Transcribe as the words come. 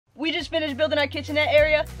We just finished building our kitchenette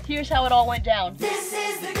area. Here's how it all went down. This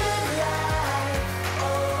is the good life. Oh,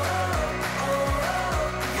 oh,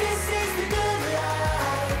 oh. This is the good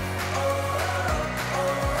life. Oh, oh,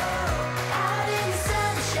 oh. Out in the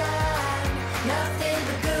sunshine, nothing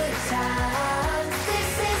but good times.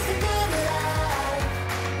 This is the good life.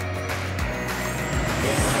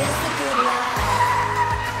 This is the good life.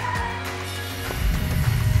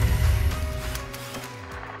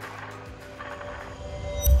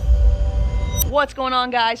 What's going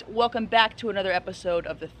on, guys? Welcome back to another episode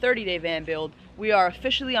of the 30-day van build. We are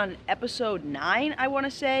officially on episode 9, I want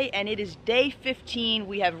to say, and it is day 15.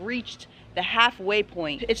 We have reached the halfway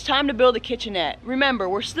point. It's time to build a kitchenette. Remember,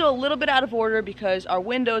 we're still a little bit out of order because our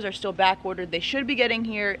windows are still back ordered. They should be getting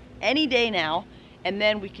here any day now, and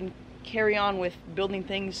then we can carry on with building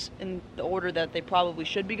things in the order that they probably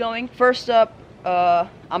should be going. First up,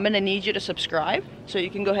 I'm gonna need you to subscribe, so you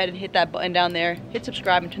can go ahead and hit that button down there, hit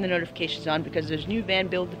subscribe and turn the notifications on, because there's new van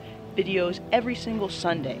build videos every single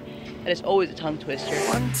Sunday, and it's always a tongue twister.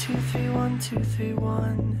 1, 2, 3, 1, 2, 3,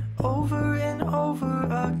 1, over and over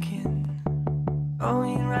again,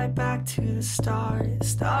 going right back to the start,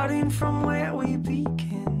 starting from where we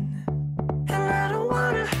begin. And I don't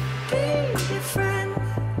wanna be your friend,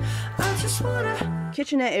 I just wanna.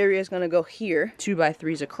 Kitchenette area is going to go here,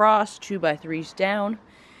 2x3s across, 2x3s down,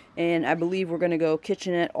 and I believe we're going to go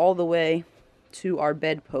kitchenette all the way to our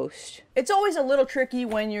bedpost. It's always a little tricky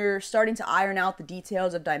when you're starting to iron out the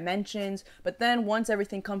details of dimensions, but then once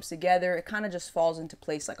everything comes together, it kind of just falls into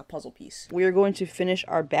place like a puzzle piece. We are going to finish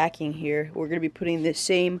our backing here. We're going to be putting this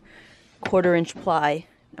same 1/4 inch ply.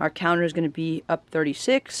 Our counter is going to be up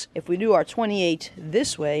 36. If we do our 28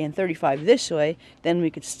 this way and 35 this way, then we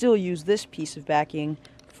could still use this piece of backing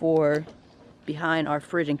for behind our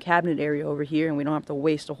fridge and cabinet area over here, and we don't have to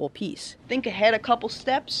waste a whole piece. Think ahead a couple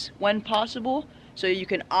steps when possible so you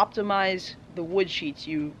can optimize the wood sheets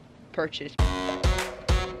you purchase.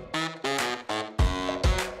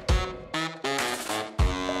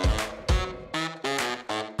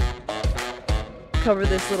 Cover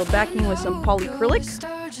this little backing with some polyacrylic.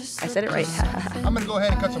 I said it right. I'm gonna go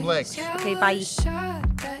ahead and cut some legs. Okay, bye.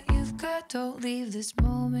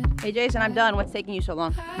 Hey Jason, I'm done. What's taking you so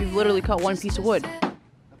long? You've literally cut one piece of wood.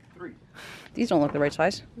 3. These don't look the right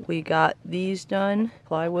size. We got these done,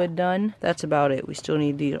 plywood done. That's about it. We still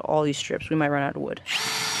need all these strips. We might run out of wood.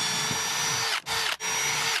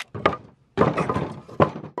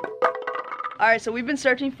 Alright, so we've been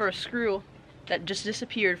searching for a screw that just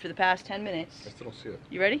disappeared for the past 10 minutes. I still don't see it.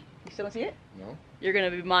 You ready? You still don't see it? No. You're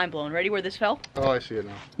gonna be mind blown. Ready where this fell? Oh, I see it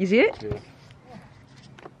now. You see it? Yeah.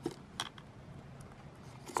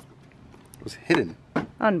 It was hidden.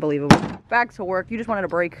 Unbelievable. Back to work. You just wanted a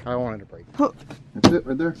break. I wanted a break. Huh. That's it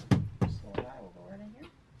right there.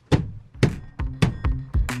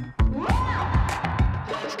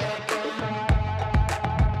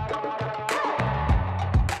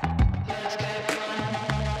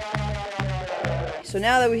 So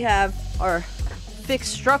now that we have our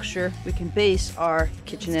fixed structure, we can base our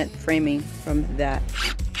kitchenette framing from that.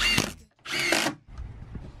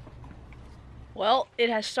 Well, it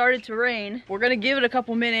has started to rain. We're gonna give it a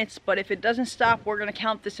couple minutes, but if it doesn't stop, we're gonna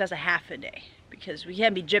count this as a half a day, because we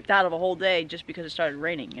can't be gypped out of a whole day just because it started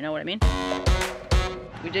raining, you know what I mean?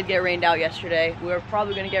 We did get rained out yesterday. We're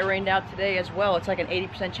probably gonna get rained out today as well. It's like an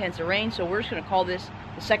 80% chance of rain, so we're just gonna call this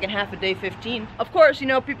the second half of day 15. Of course, you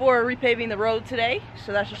know, people are repaving the road today,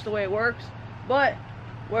 so that's just the way it works. But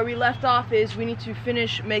where we left off is we need to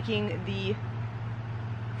finish making the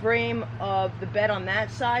frame of the bed on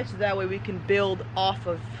that side, so that way we can build off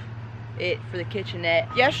of it for the kitchenette.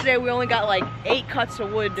 Yesterday we only got like 8 cuts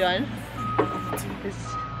of wood done,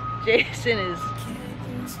 because Jason is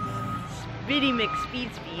Speedy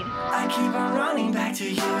McSpeed. I keep on running back to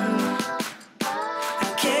you.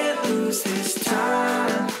 I can't lose this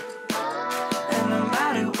time. And no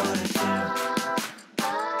matter what I do,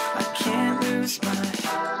 I can't lose my.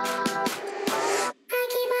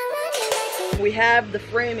 We have the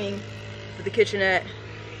framing for the kitchenette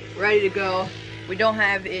ready to go. We don't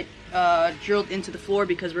have it drilled into the floor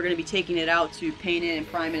because we're going to be taking it out to paint it and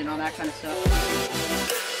prime it and all that kind of stuff.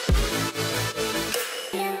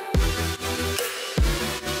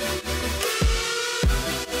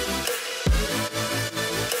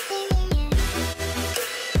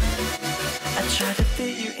 Try to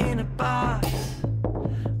fit you in a box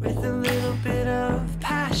with a little bit of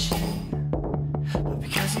passion, but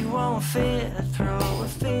because you won't fit, I throw a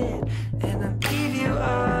fit and I leave you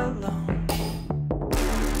alone.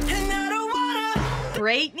 And I don't wanna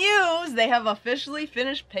Great news! They have officially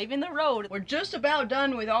finished paving the road. We're just about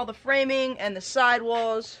done with all the framing and the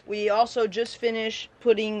sidewalls. We also just finished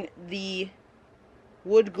putting the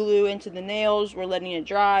wood glue into the nails. We're letting it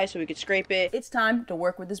dry so we could scrape it. It's time to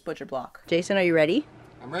work with this butcher block. Jason, are you ready?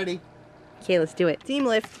 I'm ready. Okay, let's do it. Team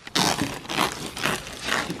lift.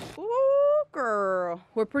 Ooh, girl.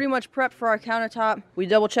 We're pretty much prepped for our countertop. We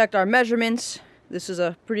double checked our measurements. This is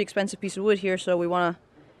a pretty expensive piece of wood here, so we want to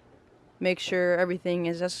make sure everything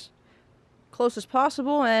is as close as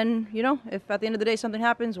possible. And, you know, if at the end of the day something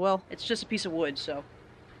happens, well, it's just a piece of wood, so.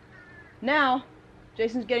 Now,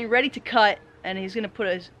 Jason's getting ready to cut, and he's gonna put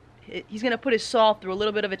his saw through a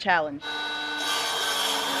little bit of a challenge.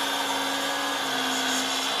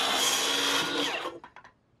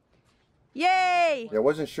 Yay! Yeah, I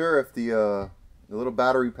wasn't sure if the little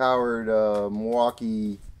battery-powered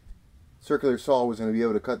Milwaukee circular saw was going to be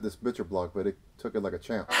able to cut this butcher block, but it took it like a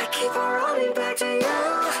champ. I keep on running back to you.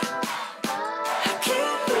 I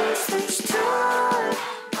can't lose this time.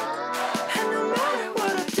 And no matter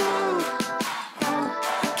what I do,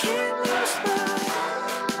 I can't lose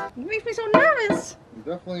my. You make me so nervous. You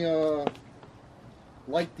definitely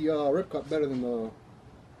like the rip cut better than the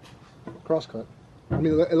cross cut. I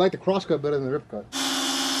mean, I like the cross cut better than the rip cut.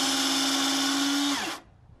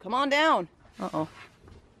 Come on down. Uh-oh.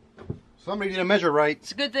 Somebody didn't measure right.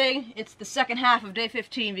 It's a good thing it's the second half of day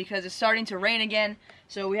 15 because it's starting to rain again.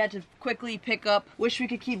 So we had to quickly pick up. Wish we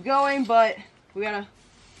could keep going, but we gotta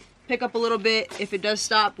pick up a little bit. If it does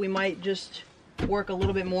stop, we might just work a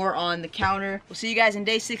little bit more on the counter. We'll see you guys in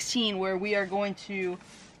day 16 where we are going to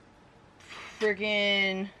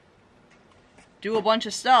freaking do a bunch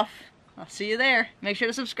of stuff. I'll see you there. Make sure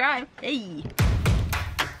to subscribe. Hey!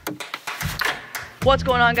 What's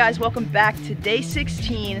going on, guys? Welcome back to day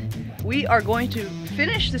 16. We are going to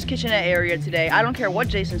finish this kitchenette area today. I don't care what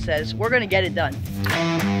Jason says. We're gonna get it done.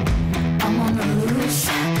 I'm on the loose.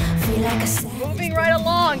 Feel like a Moving right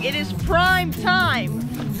along. It is prime time.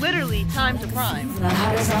 Literally time to prime. My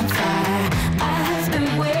heart is on fire. I've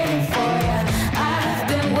been waiting for ya. I've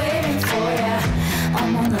been waiting for ya.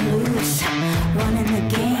 I'm on the loose. Running the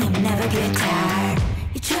game. Never get tired.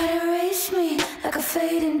 You try to erase me like a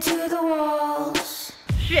fade into the walls.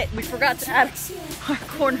 Shit, we forgot to add our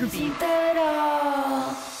corner beam. That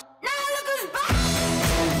all. Now look who's back.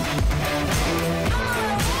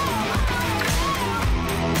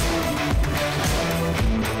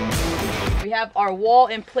 We have our wall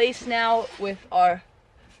in place now with our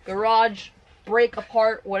garage break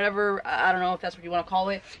apart, whatever, I don't know if that's what you want to call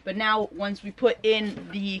it. But now once we put in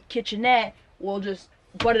the kitchenette, we'll just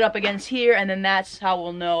butt it up against here, and then that's how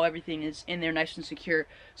we'll know everything is in there nice and secure.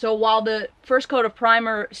 So while the first coat of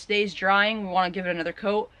primer stays drying, we want to give it another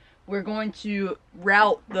coat. We're going to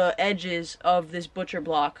route the edges of this butcher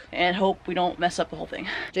block and hope we don't mess up the whole thing.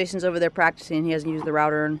 Jason's over there practicing. He hasn't used the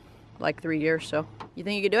router in like 3 years, so. You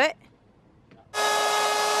think you could do it?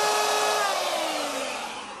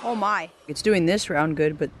 Oh my. It's doing this round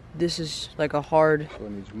good, but this is like a hard... So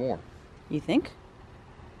it needs more. You think?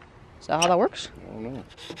 Is that how that works? I don't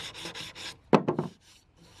know.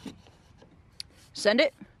 Send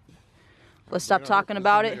it. Let's stop talking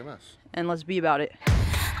about it and let's be about it.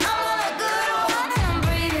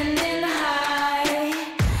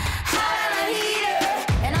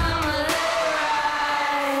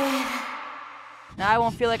 Now I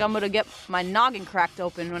won't feel like I'm gonna get my noggin cracked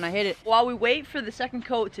open when I hit it. While we wait for the second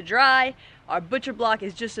coat to dry, our butcher block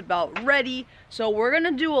is just about ready. So we're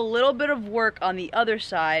gonna do a little bit of work on the other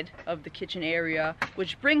side of the kitchen area,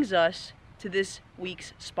 which brings us to this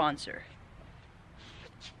week's sponsor.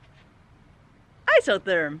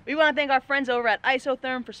 Isotherm. We want to thank our friends over at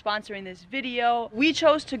Isotherm for sponsoring this video. We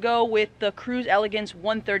chose to go with the Cruise Elegance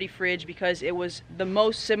 130 fridge because it was the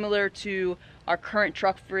most similar to our current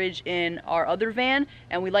truck fridge in our other van,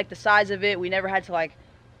 and we liked the size of it. We never had to like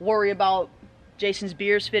worry about Jason's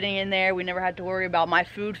beers fitting in there. We never had to worry about my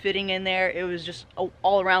food fitting in there. It was just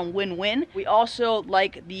all around win-win. We also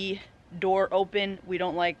like the door open. We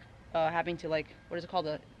don't like having to like, what is it called?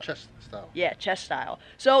 Chest style. Yeah, chest style.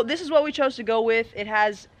 So this is what we chose to go with.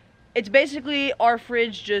 It's basically our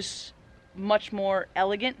fridge, just much more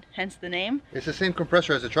elegant, hence the name. It's the same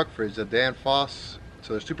compressor as the truck fridge, the Dan Foss.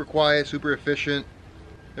 So they're super quiet, super efficient.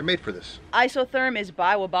 They're made for this. Isotherm is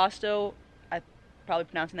by Webasto. I'm probably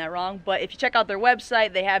pronouncing that wrong, but if you check out their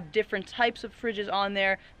website, they have different types of fridges on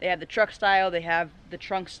there. They have the truck style, they have the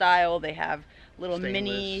trunk style, they have little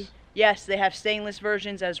mini... Yes, they have stainless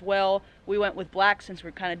versions as well. We went with black since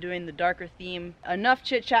we're kind of doing the darker theme. Enough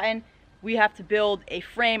chit-chatting. We have to build a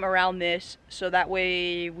frame around this so that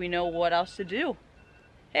way we know what else to do.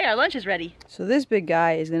 Hey, our lunch is ready. So this big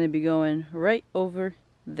guy is gonna be going right over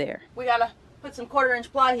there. We gotta put some 1/4-inch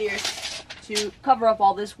ply here to cover up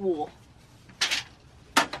all this wool.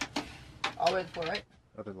 All the way to the floor, right?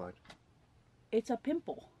 Other line. It's a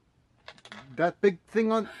pimple. That big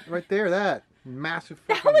thing on right there, that massive.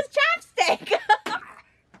 That was chapstick!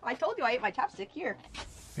 I told you I ate my chapstick here.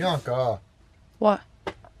 Bianca. What?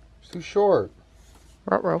 It's too short.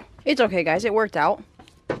 Ruh-roh. It's okay, guys. It worked out.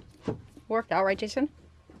 Worked out, right, Jason?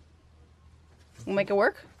 We'll make it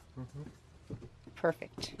work?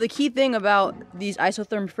 Perfect. The key thing about these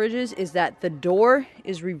isotherm fridges is that the door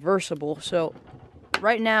is reversible. So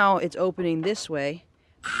right now it's opening this way.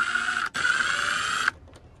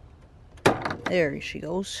 There she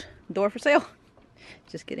goes. Door for sale.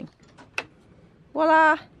 Just kidding.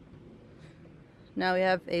 Voila! Now we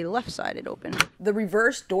have a left-sided open. The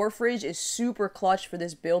reverse door fridge is super clutch for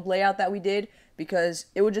this build layout that we did because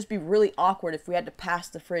it would just be really awkward if we had to pass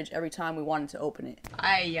the fridge every time we wanted to open it.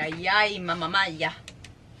 Ay, ay, ay, mamma mia.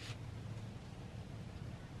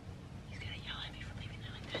 He's gonna yell at me for leaving it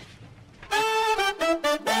like this.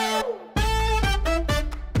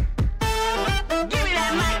 Give me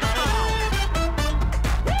that microphone!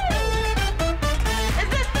 Is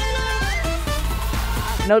this thing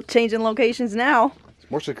on? No changing locations now. It's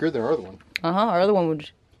more secure than our other one. Our other one would...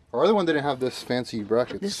 Our other one didn't have this fancy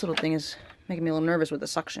bracket. This little thing is making me a little nervous with the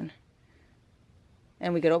suction.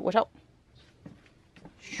 And we get up, watch out.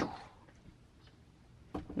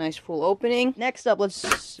 Nice full opening. Next up,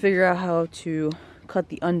 let's figure out how to cut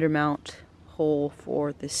the undermount hole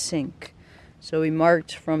for the sink. So we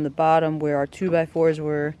marked from the bottom where our 2x4s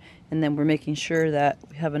were, and then we're making sure that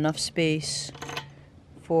we have enough space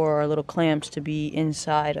for our little clamps to be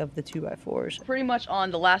inside of the 2x4s. Pretty much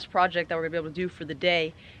on the last project that we're gonna be able to do for the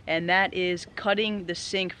day, and that is cutting the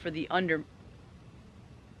sink for the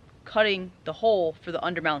cutting the hole for the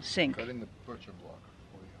undermount sink. Cutting the butcher block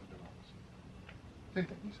for the undermount sink. Same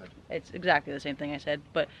thing you said. It's exactly the same thing I said.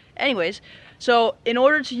 But anyways, so in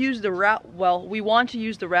order to use the we want to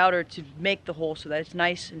use the router to make the hole so that it's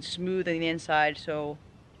nice and smooth on the inside, so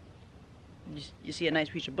you see a nice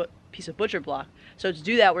piece of butcher block. So to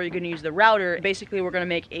do that, we're going to use the router. Basically, we're going to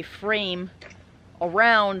make a frame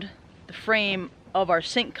around the frame of our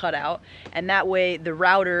sink cutout, and that way the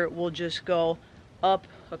router will just go up,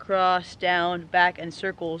 across, down, back, and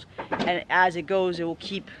circles, and as it goes, it will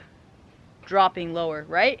keep dropping lower,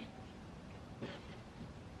 right?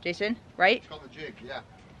 Jason, right? It's called the jig, yeah.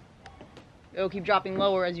 It will keep dropping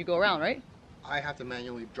lower as you go around, right? I have to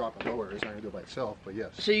manually drop it lower. It's not gonna do it by itself, but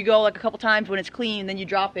yes. So you go like a couple times when it's clean, then you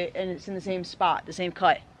drop it and it's in the same spot, the same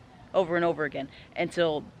cut, over and over again,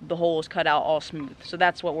 until the hole is cut out all smooth. So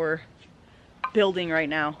that's what we're building right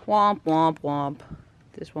now. Womp, womp, womp.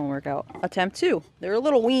 This won't work out. Attempt 2. They're a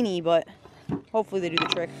little weenie, but hopefully they do the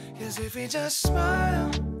trick. 'Cause if we just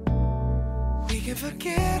smile, we can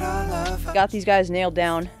forget all of our... Got these guys nailed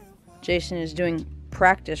down. Jason is doing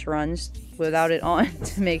practice runs without it on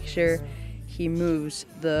to make sure he moves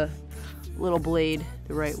the little blade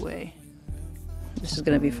the right way. This is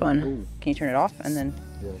gonna be fun. Ooh. Can you turn it off and then?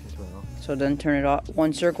 Yeah, I can turn it off. So then turn it off. One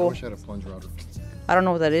I circle. wish I had a plunge router. I don't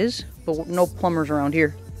know what that is, but no plumbers around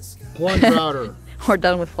here. Plunge router. We're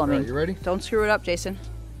done with plumbing. Alright, you ready? Don't screw it up, Jason.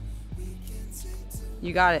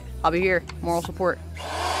 You got it. I'll be here. Moral support.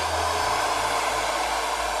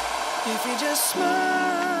 If we just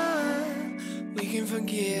smile, we can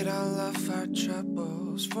forget all of our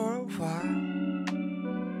troubles for a while.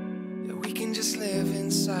 That we can just live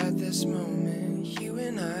inside this moment, you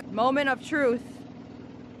and I. Moment of truth.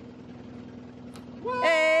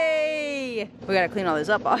 Hey! We gotta clean all this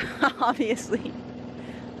up, obviously.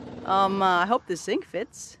 I hope this sink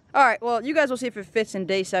fits. All right, well, you guys will see if it fits in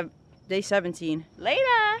day 17.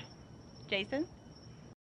 Later, Jason.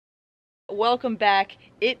 Welcome back.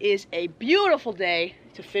 It is a beautiful day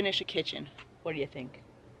to finish a kitchen. What do you think?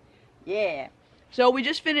 Yeah. So we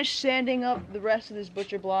just finished sanding up the rest of this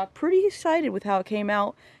butcher block. Pretty excited with how it came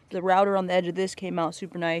out. The router on the edge of this came out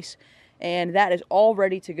super nice, and that is all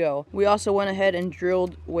ready to go. We also went ahead and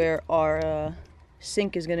drilled where our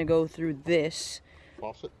sink is gonna go through this.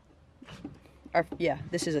 Faucet? Yeah,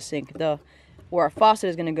 this is a sink. Where our faucet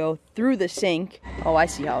is gonna go through the sink. Oh, I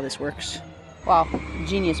see how this works. Wow,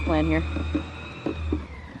 genius plan here.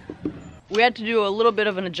 We had to do a little bit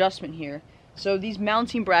of an adjustment here. So these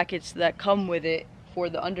mounting brackets that come with it for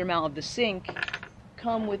the undermount of the sink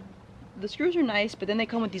come with, the screws are nice, but then they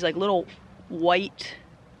come with these like little white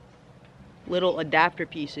little adapter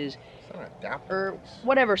pieces. It's not an adapter. Or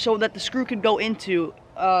whatever, so that the screw could go into.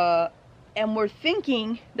 And we're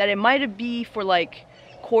thinking that it might be for like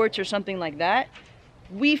quartz or something like that.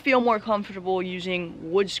 we feel more comfortable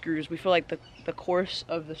using wood screws. We feel like the course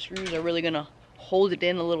of the screws are really gonna hold it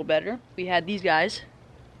in a little better. We had these guys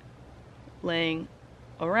laying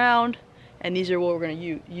around, and these are what we're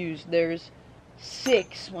gonna use. There's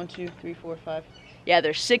 6, 1, 2, 3, 4, 5. Yeah,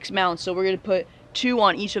 there's 6 mounts, so we're gonna put 2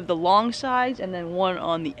 on each of the long sides and then 1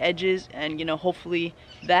 on the edges, and you know, hopefully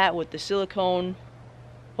that with the silicone,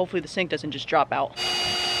 hopefully the sink doesn't just drop out.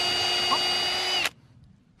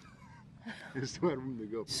 There's still room to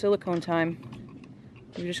go. Silicone time.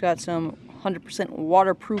 We just got some 100%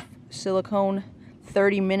 waterproof silicone,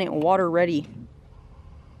 30-minute water ready.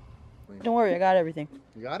 Don't worry, I got everything.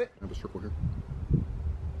 You got it? I have a circle here.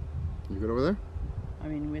 You good over there? I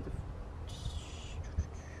mean, we have to...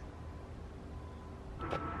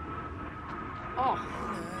 Oh.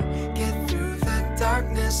 Get through the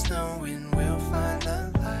darkness, knowing we'll find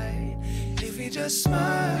the light. If we just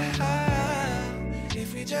smile,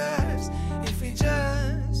 if we just.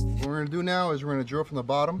 What we're gonna do now is we're gonna drill from the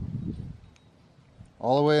bottom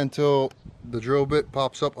all the way until the drill bit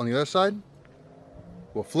pops up on the other side.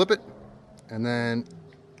 We'll flip it and then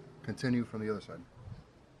continue from the other side.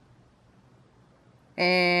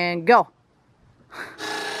 And go.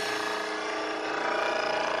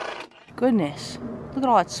 Goodness, look at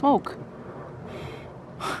all that smoke.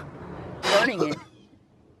 Burning it.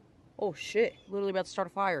 Oh shit, literally about to start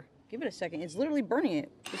a fire. Give it a second, it's literally burning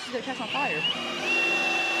it. This is gonna catch on fire.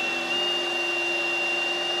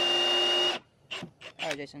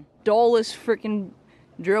 Alright, Jason. Dullest freaking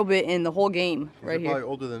drill bit in the whole game, right here. Probably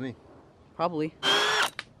older than me. Probably.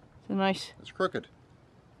 It's a nice. It's crooked.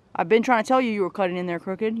 I've been trying to tell you were cutting in there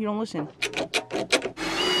crooked. You don't listen.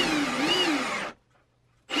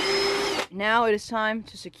 Now it is time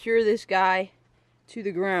to secure this guy to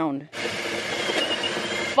the ground.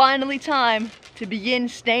 Finally time to begin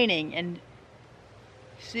staining and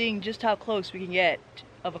seeing just how close we can get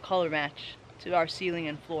of a color match to our ceiling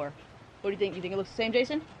and floor. What do you think? You think it looks the same,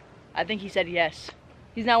 Jason? I think he said yes.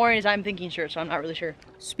 He's not wearing his I'm thinking shirt, so I'm not really sure.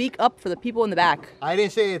 Speak up for the people in the back. I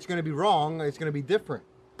didn't say it's gonna be wrong, it's gonna be different.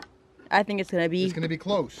 I think it's gonna be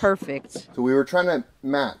close. perfect. So we were trying to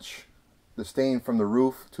match the stain from the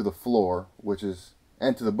roof to the floor,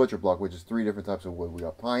 and to the butcher block, which is 3 different types of wood. We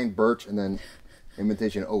got pine, birch, and then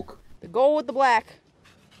imitation oak. The goal with the black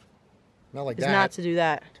Not like is not to do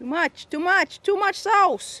that. Too much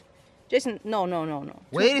sauce. Jason, no.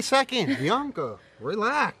 Wait a second, Bianca.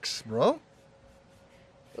 Relax, bro.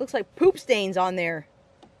 It looks like poop stains on there.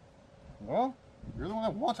 Well, you're the one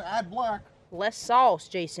that wants to add black. Less sauce,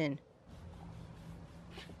 Jason.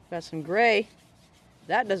 Got some gray.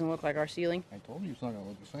 That doesn't look like our ceiling. I told you it's not gonna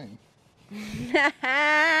look the same.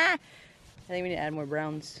 I think we need to add more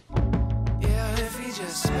browns. Yeah, if we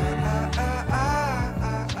just smile,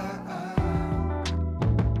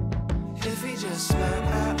 if we just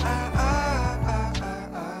smile,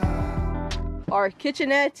 Our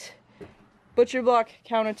kitchenette butcher block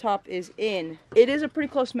countertop is in. It is a pretty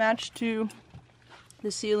close match to the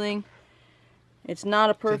ceiling. It's not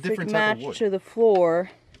a perfect match to the floor,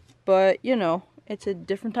 but you know, it's a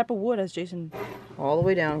different type of wood, as Jason. All the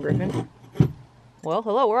way down, Griffin. Well,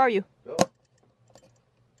 hello, where are you?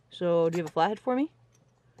 So, do you have a flathead for me?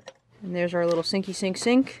 And there's our little sinky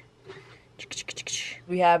sink.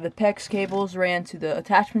 We have the PEX cables ran to the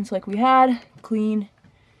attachments like we had, clean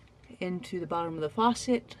into the bottom of the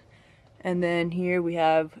faucet. And then here we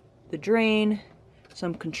have the drain,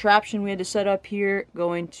 some contraption we had to set up here,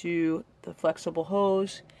 going to the flexible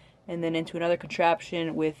hose, and then into another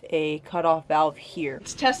contraption with a cutoff valve here.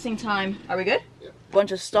 It's testing time. Are we good? Yeah.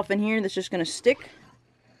 Bunch of stuff in here that's just gonna stick.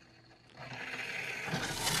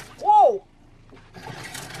 Whoa!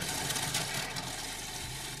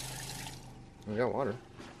 We got water.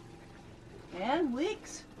 And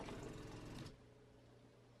leaks.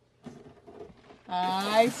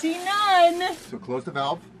 I see none. So close the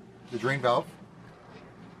valve, the drain valve,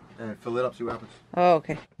 and fill it up. See what happens. Oh,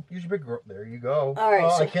 okay. Use your big rope. There you go. All right.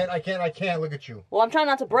 Oh, So, I can't. Look at you. well, I'm trying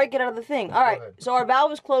not to break it out of the thing. All right. ahead. So our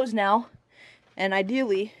valve is closed now, and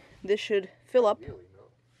ideally this should fill up.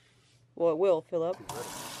 Well, it will fill up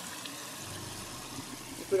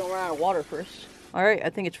if we don't run out of water first. All right. I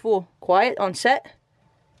think it's full. Quiet on set.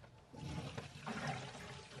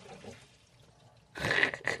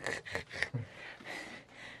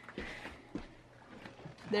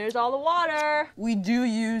 There's all the water. We do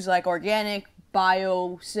use like organic,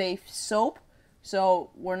 bio-safe soap, so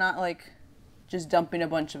we're not like just dumping a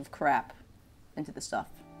bunch of crap into the stuff.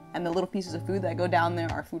 And the little pieces of food that go down there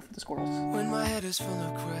are food for the squirrels. when my head is full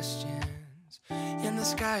of questions and the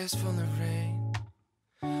sky is full of rain,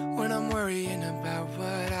 when I'm worrying about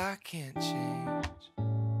what I can't change,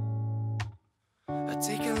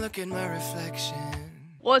 Take a look at my reflection.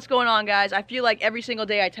 What's going on, guys? I feel like every single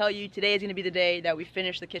day I tell you today is going to be the day that we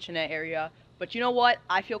finish the kitchenette area. But you know what?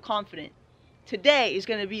 I feel confident. Today is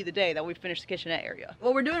going to be the day that we finish the kitchenette area.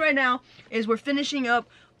 What we're doing right now is we're finishing up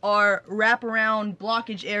our wraparound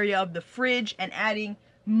blockage area of the fridge and adding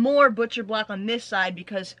more butcher block on this side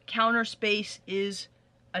because counter space is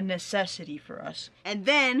a necessity for us. And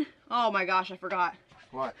then, oh my gosh, I forgot.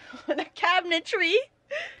 What? The cabinetry.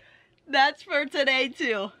 That's for today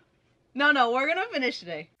too. No, we're gonna finish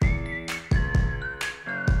today.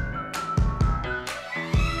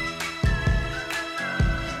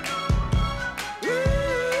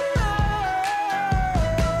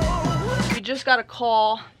 We just got a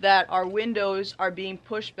call that our windows are being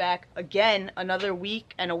pushed back again another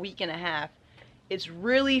week and a week and a half. It's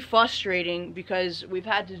really frustrating because we've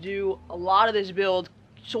had to do a lot of this build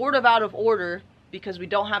sort of out of order because we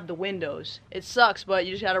don't have the windows. It sucks, but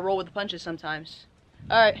you just gotta roll with the punches sometimes.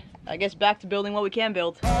 Alright, I guess back to building what we can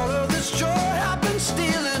build. All of this joy I've been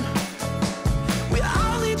stealing. We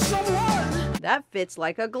all need someone. That fits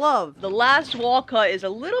like a glove. The last wall cut is a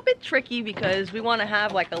little bit tricky because we want to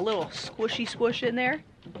have like a little squishy squish in there.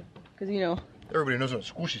 Because, you know. Everybody knows what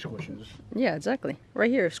squishy squish is. Yeah, exactly.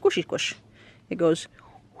 Right here, squishy squish. It goes.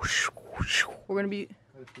 We're gonna be.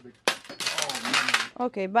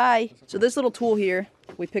 Okay, bye. So this little tool here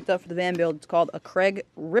we picked up for the van build, it's called a Craig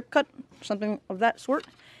Rip Cut, something of that sort.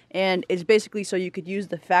 And it's basically so you could use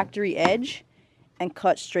the factory edge and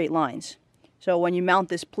cut straight lines. So when you mount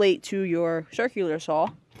this plate to your circular saw,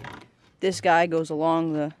 this guy goes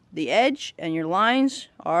along the edge and your lines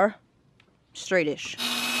are straightish.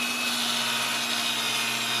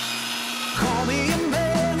 Call me a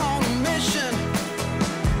man on a mission.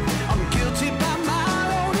 I'm guilty by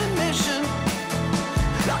my own admission.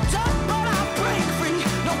 Locked up, but I break free.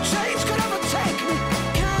 No chains could ever take me.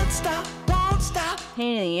 Can't stop, won't stop.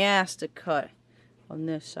 Pain in the ass to cut on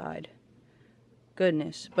this side.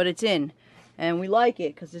 Goodness, but it's in. And we like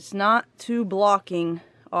it because it's not too blocking.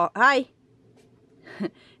 Hi!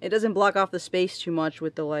 It doesn't block off the space too much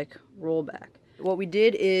with the like rollback. What we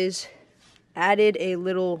did is added a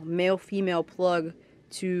little male-female plug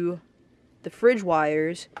to the fridge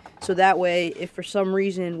wires so that way if for some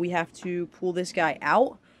reason we have to pull this guy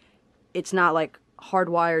out, it's not like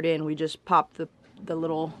hardwired in. We just pop the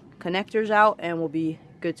little connectors out and we'll be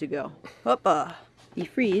good to go. Hoppa! The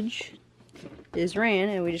fridge is ran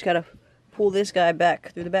and we just gotta pull this guy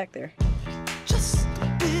back through the back there. Just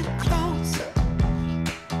a bit closer.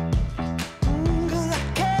 'Cause I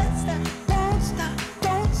can't stop, won't stop,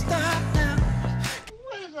 don't stop now.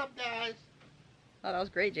 What is up, guys? Oh, that was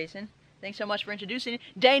great, Jason. Thanks so much for introducing it.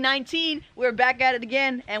 Day 19, we're back at it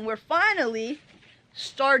again, and we're finally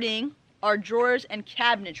starting our drawers and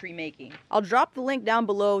cabinetry making. I'll drop the link down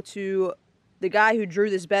below to the guy who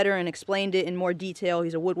drew this better and explained it in more detail.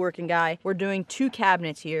 He's a woodworking guy. We're doing 2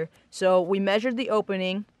 cabinets here. So we measured the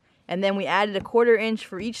opening, and then we added a 1/4 inch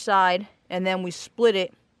for each side, and then we split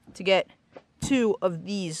it to get 2 of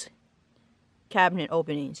these cabinet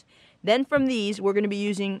openings. Then from these, we're going to be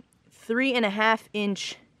using 3.5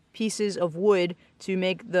 inch pieces of wood to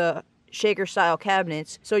make the shaker style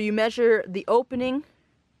cabinets. So you measure the opening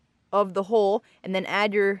of the hole and then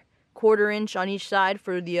add your 1/4 inch on each side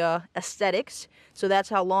for the aesthetics. So that's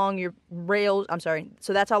how long your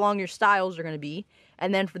so that's how long your stiles are going to be.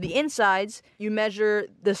 And then for the insides, you measure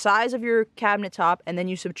the size of your cabinet top and then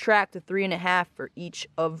you subtract the 3.5 for each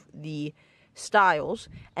of the stiles,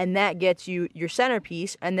 and that gets you your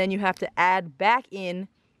centerpiece. And then you have to add back in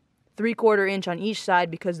 3/4 inch on each side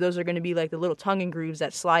because those are going to be like the little tongue and grooves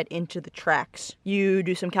that slide into the tracks. You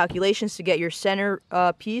do some calculations to get your center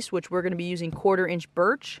piece, which we're going to be using 1/4 inch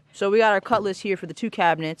birch. So we got our cut list here for the 2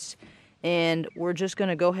 cabinets, and we're just going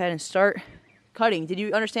to go ahead and start cutting. Did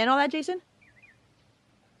you understand all that, Jason?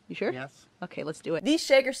 You sure? Yes. Okay, let's do it. These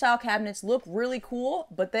shaker style cabinets look really cool,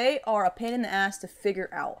 but they are a pain in the ass to figure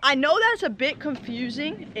out. I know that's a bit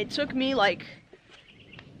confusing. It took me like,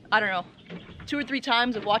 I don't know, 2 or 3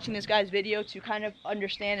 times of watching this guy's video to kind of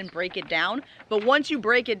understand and break it down. But once you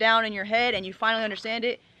break it down in your head and you finally understand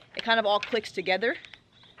it, it kind of all clicks together.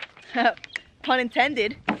 Pun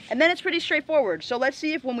intended. And then it's pretty straightforward. So let's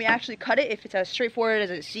see if when we actually cut it, if it's as straightforward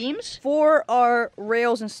as it seems. For our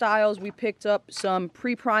rails and stiles, we picked up some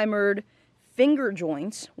pre-primered finger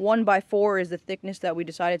joints. 1x4 is the thickness that we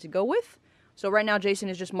decided to go with. So right now Jason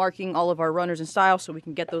is just marking all of our runners and stiles so we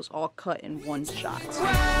can get those all cut in one shot.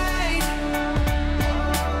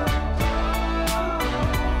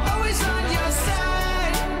 Always on your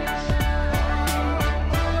side.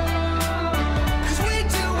 'Cause we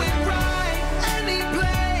do it right. Any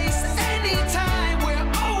place, anytime, we're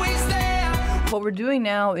always there. What we're doing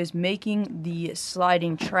now is making the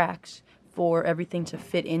sliding tracks for everything to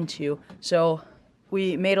fit into. So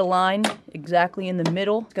we made a line exactly in the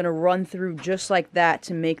middle. It's gonna run through just like that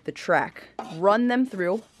to make the track. Run them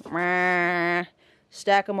through,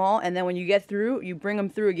 stack them all, and then when you get through, you bring them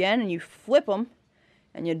through again and you flip them,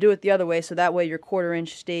 and you do it the other way, so that way your 1/4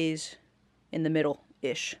 inch stays in the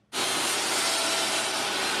middle-ish.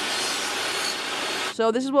 So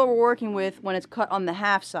this is what we're working with when it's cut on the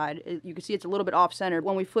half side. You can see it's a little bit off-centered.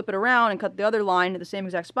 When we flip it around and cut the other line at the same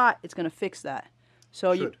exact spot, it's gonna fix that.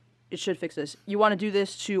 So it should fix this. You wanna do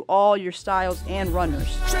this to all your styles and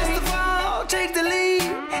runners. Trust the fall, take the lead,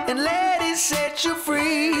 and let it set you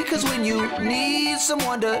free. Cause when you need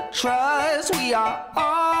someone to trust, we are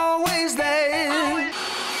always there.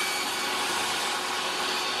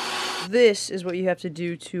 This is what you have to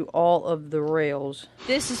do to all of the rails.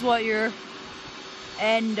 This is what your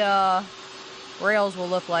end rails will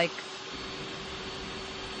look like.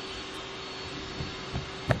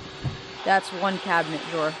 That's one cabinet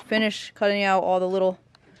drawer. Finish cutting out all the little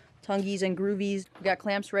tungies and groovies. We got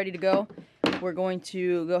clamps ready to go. We're going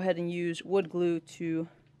to go ahead and use wood glue to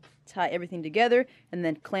tie everything together and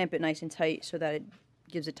then clamp it nice and tight so that it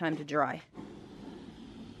gives it time to dry.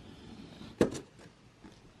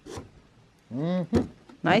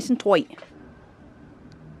 Nice and tight.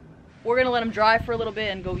 We're gonna let them dry for a little bit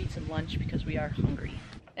and go eat some lunch because we are hungry.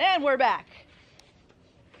 And we're back.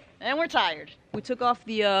 And we're tired. We took off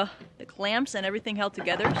the clamps and everything held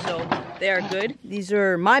together, so they are good. These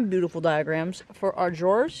are my beautiful diagrams for our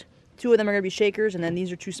drawers. 2 of them are gonna be shakers, and then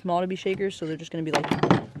these are too small to be shakers, so they're just gonna be like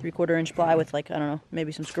 3/4 inch ply with, like, I don't know,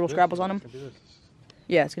 maybe some scrabbles on them.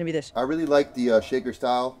 Yeah, it's gonna be this. I really like the shaker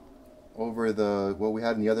style over the what we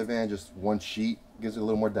had in the other van, just one sheet. Gives it a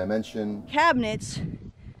little more dimension. Cabinets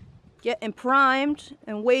getting primed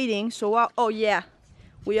and waiting, so oh yeah,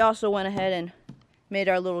 we also went ahead and made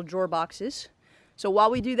our little drawer boxes. So while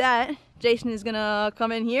we do that, Jason is gonna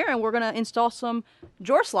come in here and we're gonna install some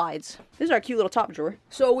drawer slides. This is our cute little top drawer.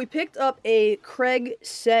 So we picked up a Craig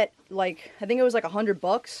set, like, I think it was like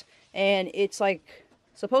 $100, and it's like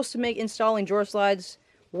supposed to make installing drawer slides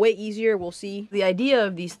way easier. We'll see. The idea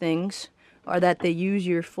of these things are that they use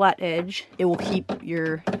your flat edge. It will keep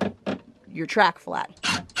your track flat.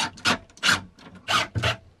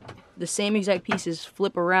 The same exact pieces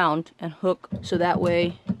flip around and hook, so that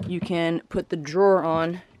way you can put the drawer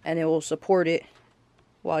on and it will support it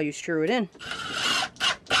while you screw it in.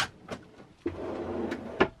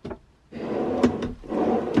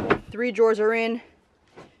 Three drawers are in.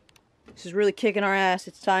 This is really kicking our ass.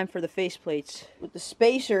 It's time for the faceplates. With the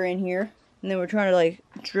spacer in here, and then we're trying to, like,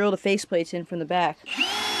 drill the faceplates in from the back.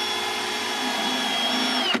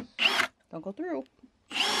 Don't go through.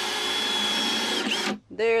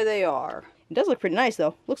 There they are. It does look pretty nice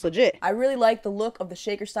though. Looks legit. I really like the look of the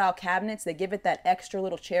shaker style cabinets. They give it that extra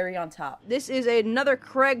little cherry on top. This is another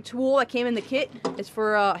Craig tool that came in the kit. It's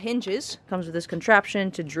for hinges. Comes with this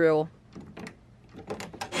contraption to drill.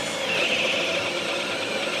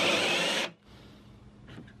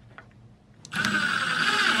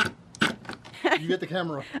 You get the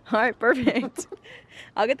camera. Alright, perfect.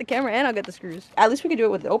 I'll get the camera and I'll get the screws. At least we can do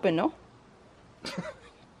it with it open, no?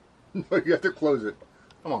 No, you have to close it.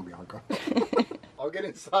 Come on, Bianca. I'll get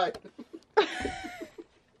inside. You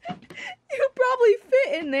probably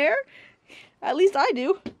fit in there. At least I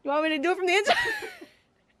do. You want me to do it from the inside?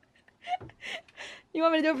 You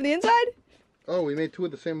want me to do it from the inside? Oh, we made 2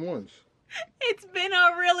 of the same ones. It's been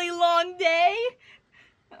a really long day.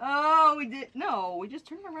 Oh, we did. No, we just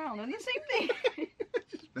turned around. They're the same thing.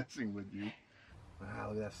 Just messing with you. Wow,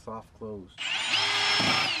 look at that soft close.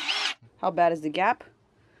 How bad is the gap?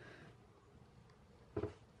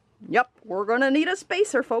 Yep, we're gonna need a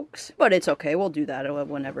spacer, folks. But it's okay, we'll do that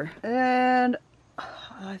whenever. And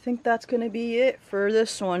I think that's gonna be it for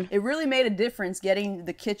this one. It really made a difference getting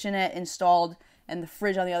the kitchenette installed and the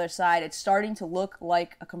fridge on the other side. It's starting to look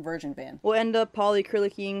like a conversion van. We'll end up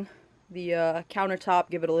polyacrylicing the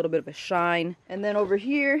countertop, give it a little bit of a shine. And then over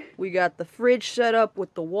here, we got the fridge set up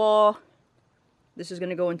with the wall. This is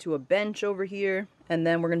gonna go into a bench over here. And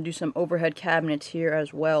then we're gonna do some overhead cabinets here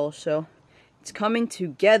as well. So it's coming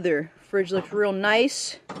together. Fridge looks real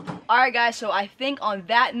nice. Alright guys, so I think on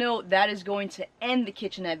that note, that is going to end the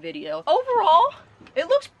kitchenette video. Overall, it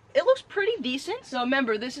looks pretty decent. So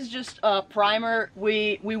remember, this is just a primer.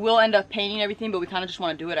 We will end up painting everything, but we kind of just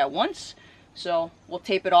want to do it at once. So we'll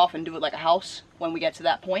tape it off and do it like a house when we get to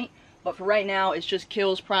that point. But for right now, it's just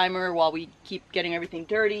Kills primer while we keep getting everything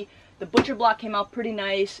dirty. The butcher block came out pretty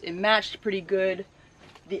nice. It matched pretty good.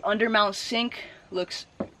 The undermount sink looks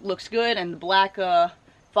good, and the black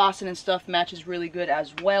faucet and stuff matches really good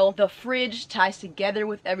as well. The fridge ties together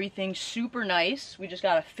with everything, super nice. We just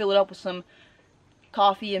gotta fill it up with some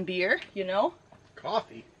coffee and beer, you know?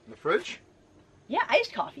 Coffee in the fridge? Yeah,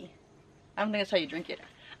 iced coffee. I don't think that's how you drink it.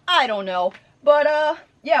 I don't know. But,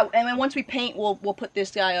 yeah, and then once we paint, we'll put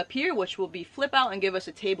this guy up here, which will be flip out and give us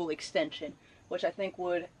a table extension, which I think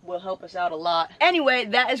will help us out a lot. Anyway,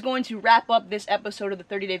 that is going to wrap up this episode of the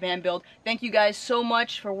 30-Day Van Build. Thank you guys so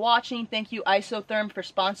much for watching. Thank you, Isotherm, for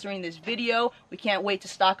sponsoring this video. We can't wait to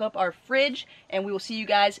stock up our fridge, and we will see you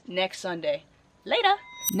guys next Sunday. Later!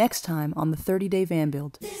 Next time on the 30-Day Van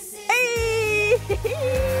Build. Hey! This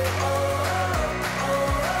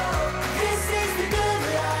is the good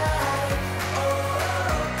life.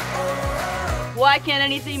 Why can't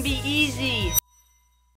anything be easy?